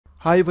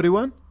Hi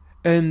everyone.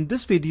 In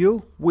this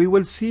video, we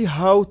will see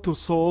how to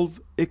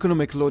solve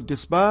economic load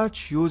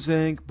dispatch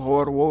using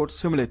PowerWorld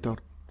simulator.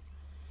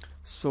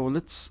 So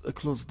let's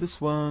close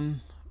this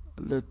one.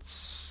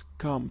 Let's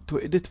come to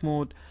edit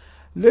mode.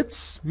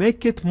 Let's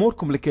make it more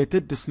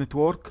complicated, this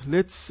network.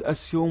 Let's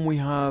assume we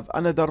have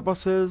another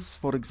buses.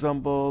 For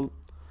example,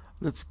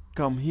 let's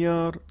come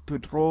here to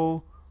draw.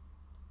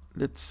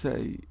 Let's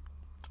say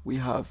we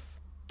have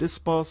this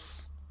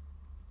bus.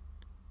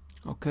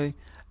 Okay,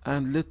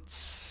 and let's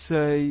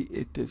say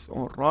it is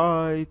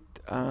alright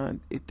and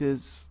it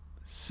is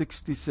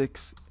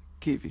 66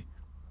 kV.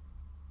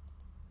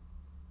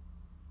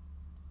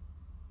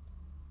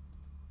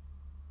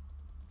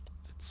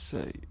 Let's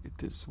say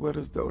it is, where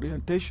is the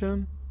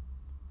orientation?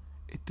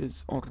 It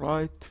is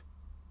alright,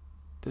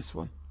 this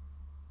one.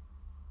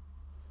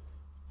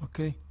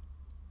 Okay,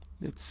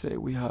 let's say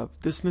we have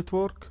this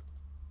network,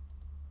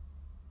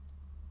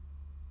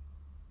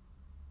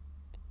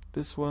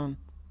 this one,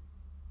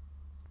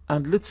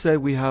 and let's say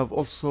we have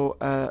also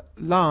a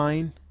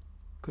line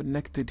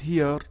connected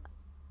here.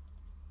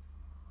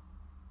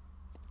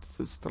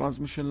 This is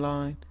transmission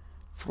line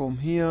from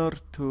here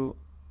to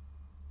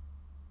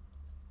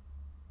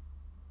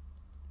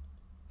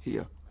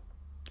here.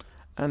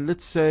 And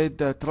let's say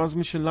the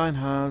transmission line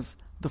has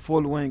the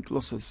following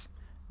losses.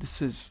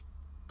 This is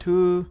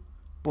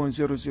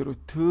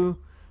 2.002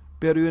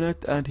 per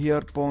unit and here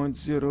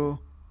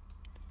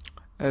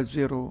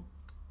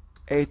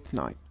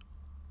 0.0089.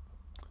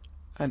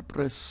 And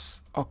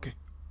press OK.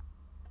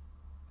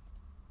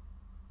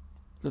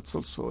 Let's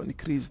also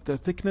increase the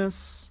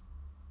thickness,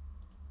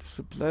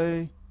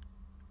 display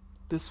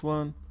this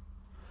one,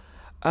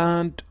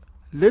 and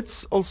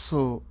let's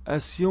also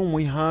assume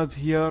we have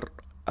here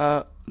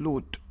a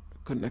load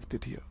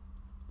connected here.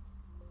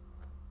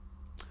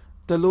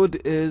 The load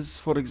is,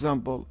 for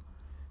example,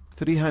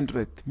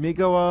 300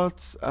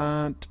 megawatts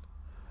and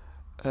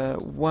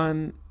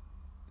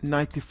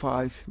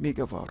 195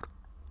 megavar.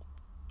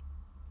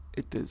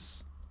 It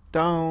is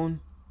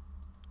down,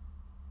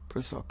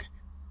 press OK.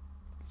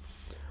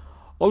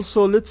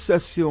 Also, let's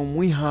assume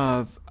we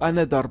have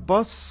another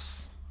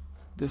bus,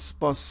 this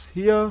bus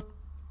here.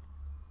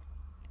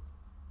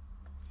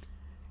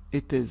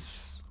 It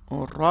is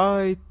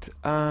alright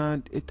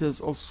and it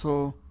is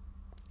also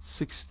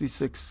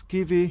 66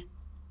 kV.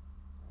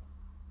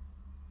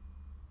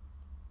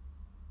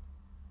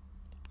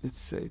 Let's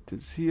say it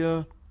is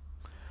here,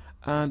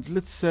 and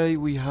let's say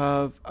we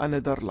have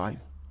another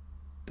line,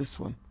 this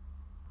one.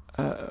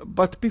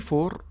 But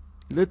before,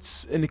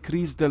 let's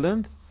increase the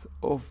length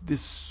of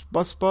this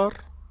bus bar,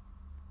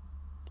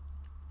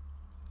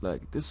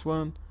 like this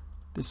one,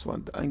 the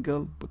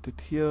angle, put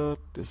it here,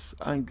 this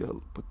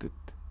angle, put it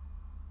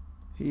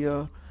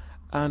here,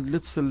 and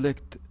let's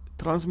select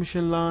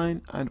transmission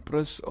line and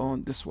press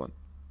on this one.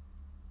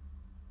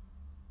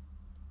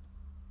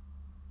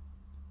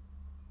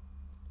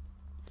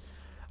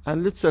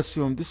 And let's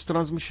assume this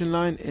transmission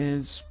line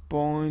is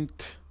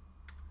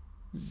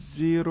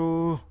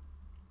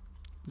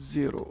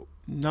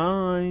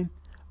 0.009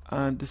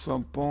 and this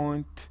one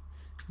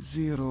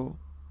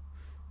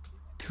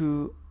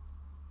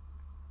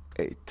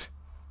 0.028.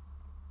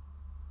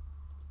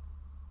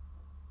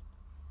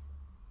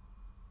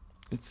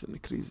 Let's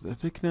increase the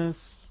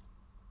thickness.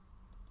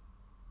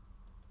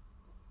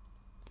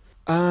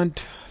 And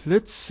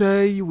let's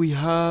say we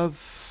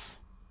have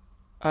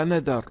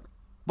another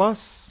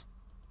bus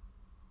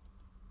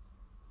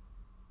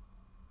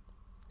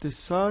this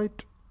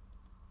side,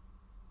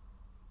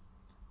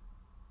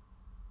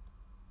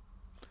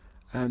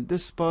 and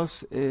this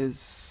bus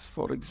is,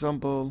 for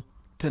example,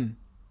 10.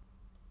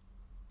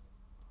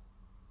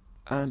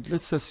 And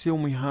let's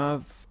assume we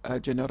have a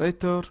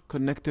generator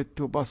connected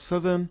to bus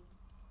 7.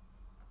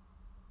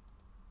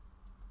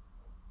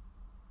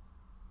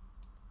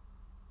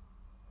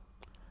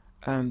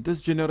 And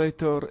this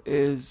generator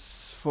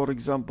is, for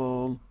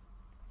example,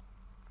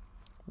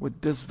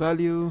 with this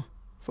value,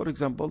 for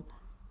example,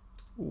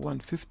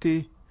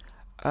 150,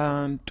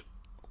 and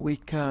we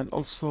can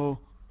also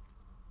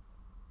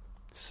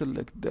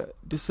select the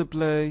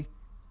display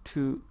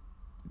to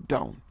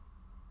down.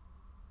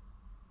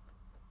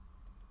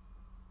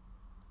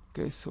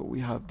 Okay, so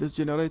we have this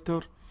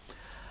generator,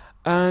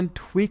 and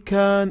we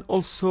can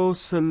also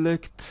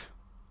select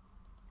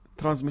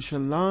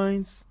transmission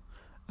lines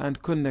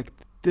and connect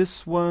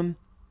this one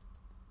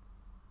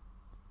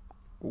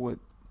with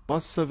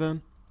bus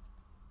 7,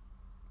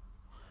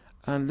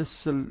 and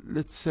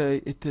let's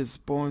say it is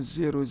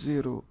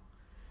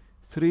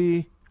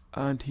 0.003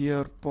 and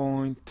here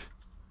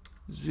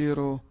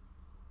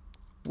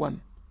 0.01.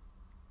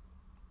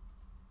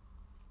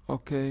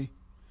 Okay,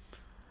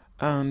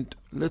 and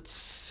let's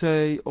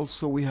say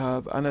also we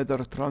have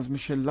another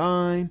transmission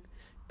line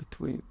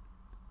between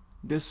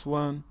this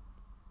one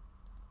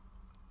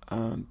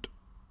and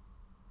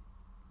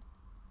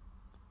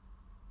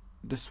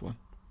this one,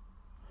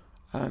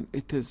 and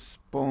it is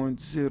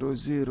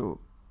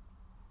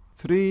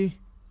 0.003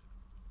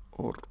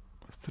 or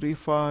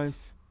 35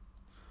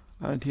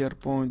 and here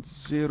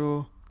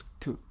 0.02.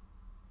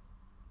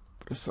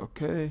 press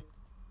OK.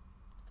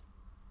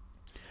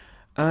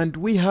 And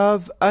we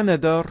have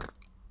another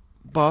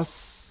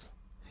bus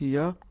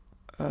here.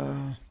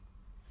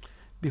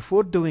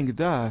 Before doing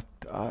that,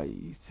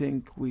 I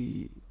think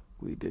we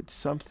did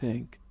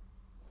something.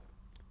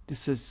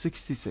 This is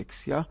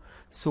 66, yeah?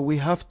 So we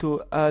have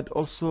to add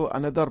also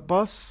another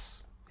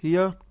bus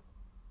here.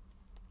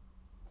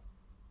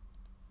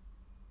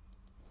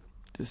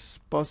 This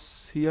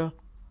bus here.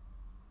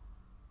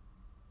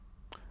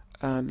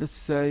 And let's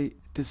say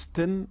it is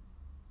 10.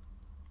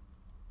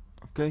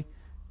 Okay,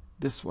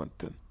 this one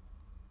 10.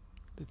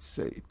 Let's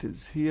say it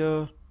is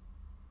here.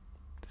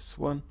 This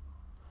one.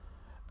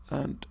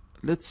 And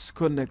let's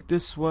connect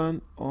this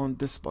one on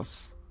this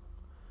bus.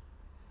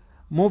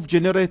 Move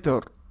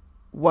generator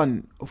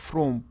 1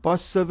 from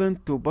bus 7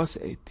 to bus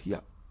 8.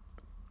 Yeah,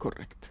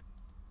 correct.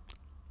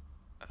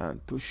 And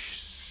to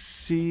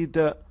see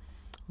the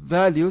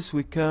values,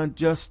 we can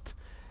just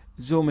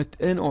zoom it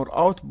in or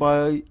out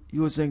by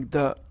using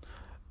the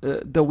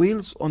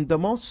wheels on the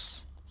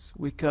mouse. So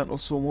we can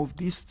also move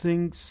these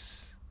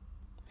things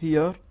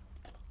here.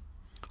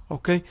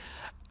 Okay,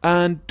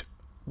 and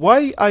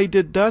why I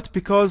did that?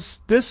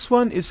 Because this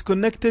one is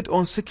connected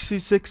on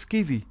 66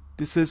 kV.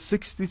 This is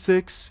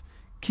 66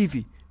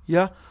 kV.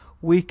 Yeah,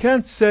 we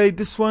can't say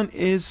this one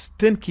is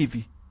 10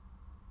 kV.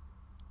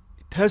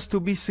 It has to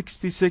be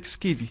 66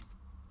 kV.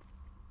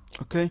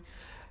 Okay,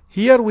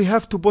 here we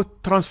have to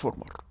put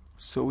transformer.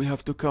 So we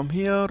have to come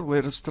here,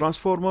 where is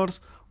transformers?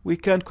 We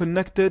can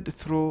connect it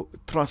through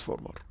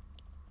transformer.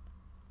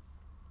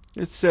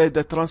 Let's say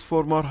the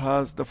transformer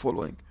has the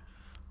following: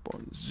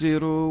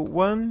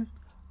 0.01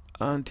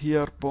 and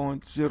here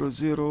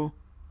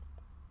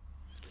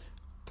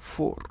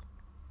 0.004.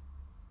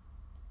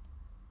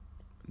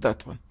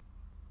 That one.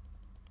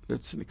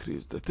 Let's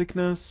increase the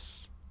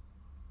thickness.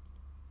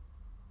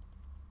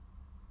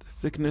 The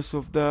thickness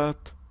of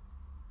that.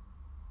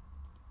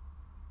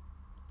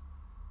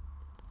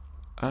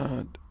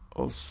 And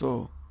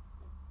also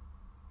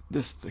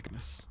this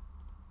thickness.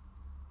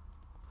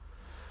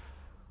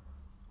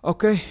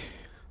 Okay,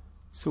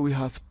 so we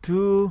have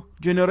two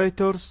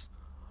generators.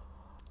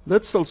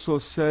 Let's also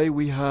say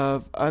we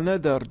have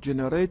another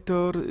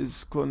generator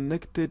is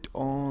connected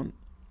on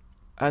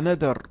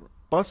another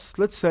bus.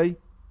 Let's say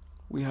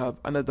we have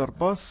another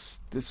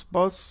bus, this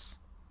bus,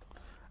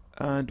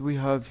 and we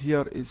have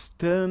here is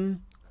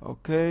 10.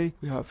 Okay,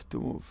 we have to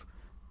move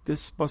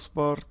this bus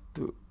bar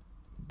to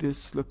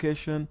this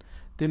location.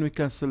 Then we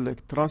can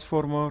select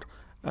transformer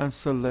and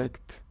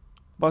select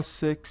bus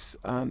 6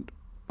 and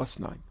bus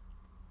 9.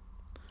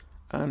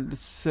 And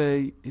let's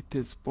say it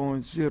is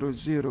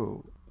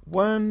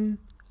 0.001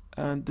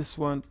 and this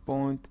one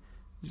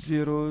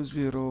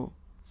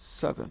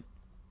 0.007.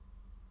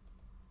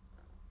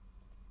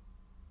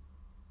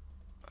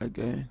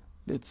 Again,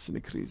 let's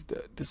increase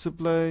the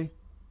display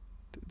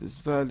to this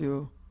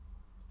value,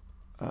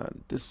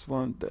 and this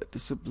one, the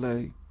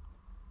display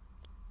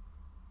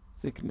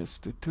thickness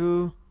to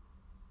 2,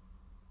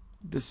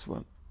 this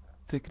one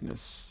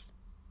thickness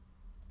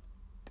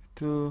to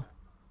 2,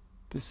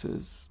 this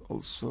is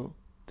also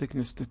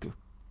thickness to 2.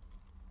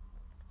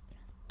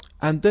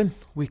 And then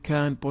we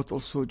can put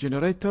also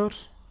generator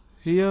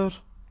here,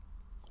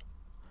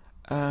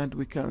 and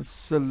we can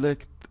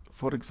select,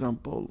 for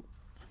example,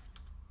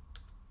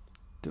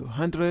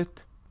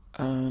 200,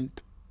 and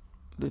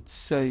let's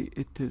say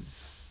it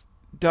is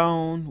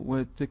down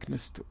with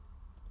thickness 2.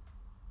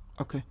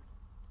 Okay,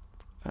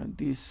 and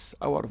these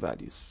our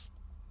values.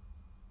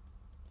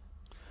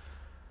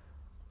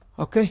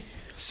 Okay,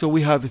 so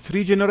we have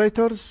 3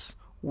 generators.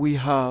 We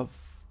have,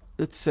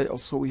 let's say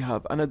also we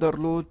have another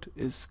load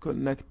is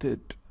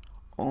connected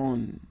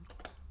on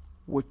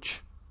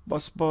which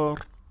bus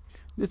bar.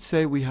 Let's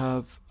say we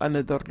have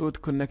another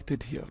load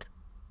connected here.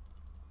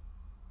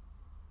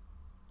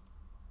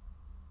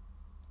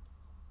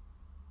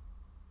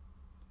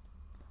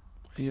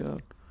 Here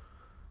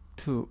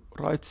to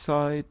right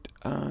side,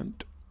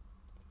 and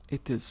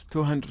it is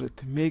 200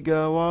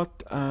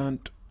 megawatt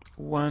and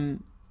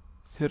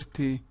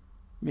 130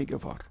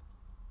 megavar.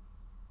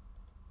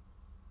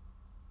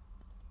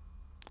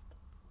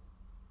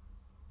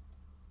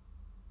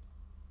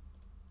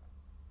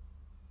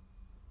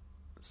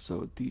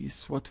 So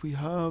this what we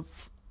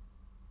have.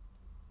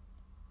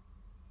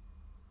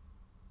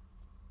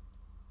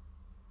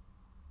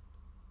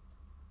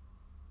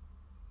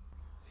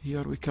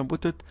 Here we can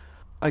put it.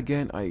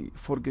 Again, I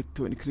forget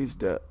to increase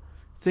the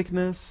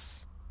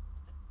thickness.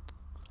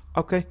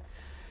 Okay,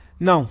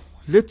 now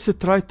let's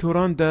try to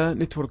run the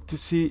network to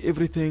see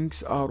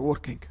everything's are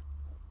working.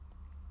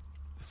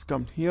 Let's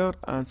come here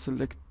and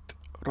select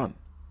run.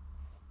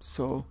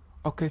 So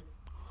okay,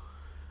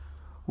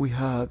 we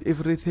have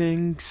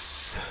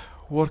everything's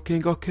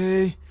working.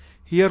 Okay,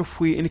 here if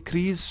we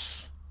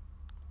increase,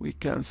 we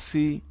can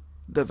see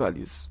the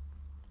values.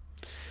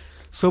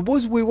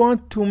 Suppose we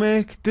want to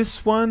make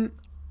this one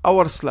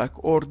our slack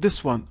or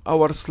this one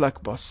our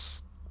slack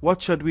bus.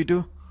 What should we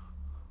do?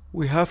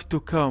 We have to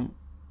come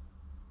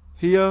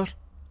here,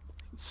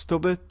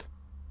 stop it,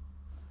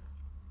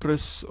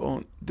 press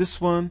on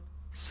this one,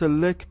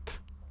 select,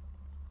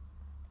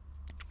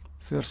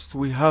 first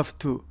we have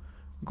to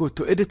go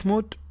to edit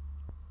mode,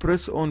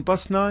 press on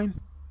bus 9,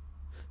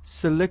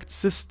 select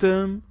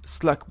system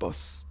slack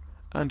bus,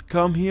 and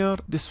come here,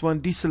 this one,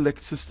 deselect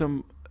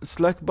system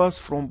slack bus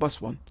from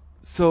bus 1.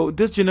 So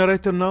this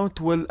generator now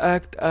it will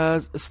act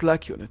as a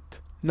slack unit.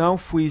 Now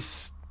if we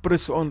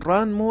press on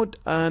run mode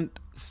and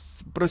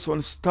press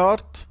on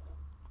start,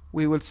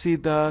 we will see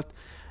that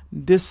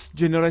this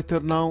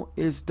generator now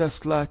is the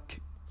slack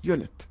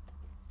unit.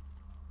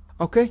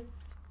 Okay,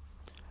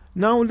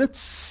 now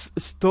let's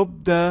stop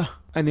the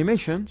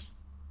animations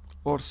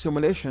or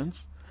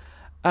simulations,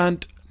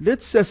 and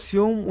let's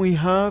assume we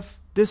have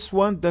this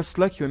one, the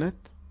slack unit,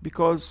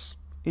 because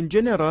in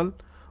general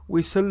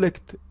we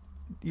select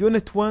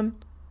unit 1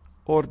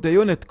 or the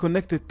unit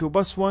connected to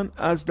bus 1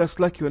 as the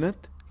slack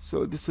unit.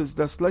 So this is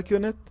the slack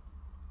unit,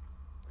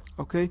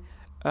 okay,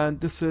 and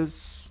this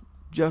is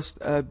just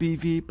a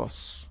BV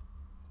bus.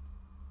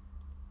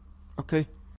 Okay.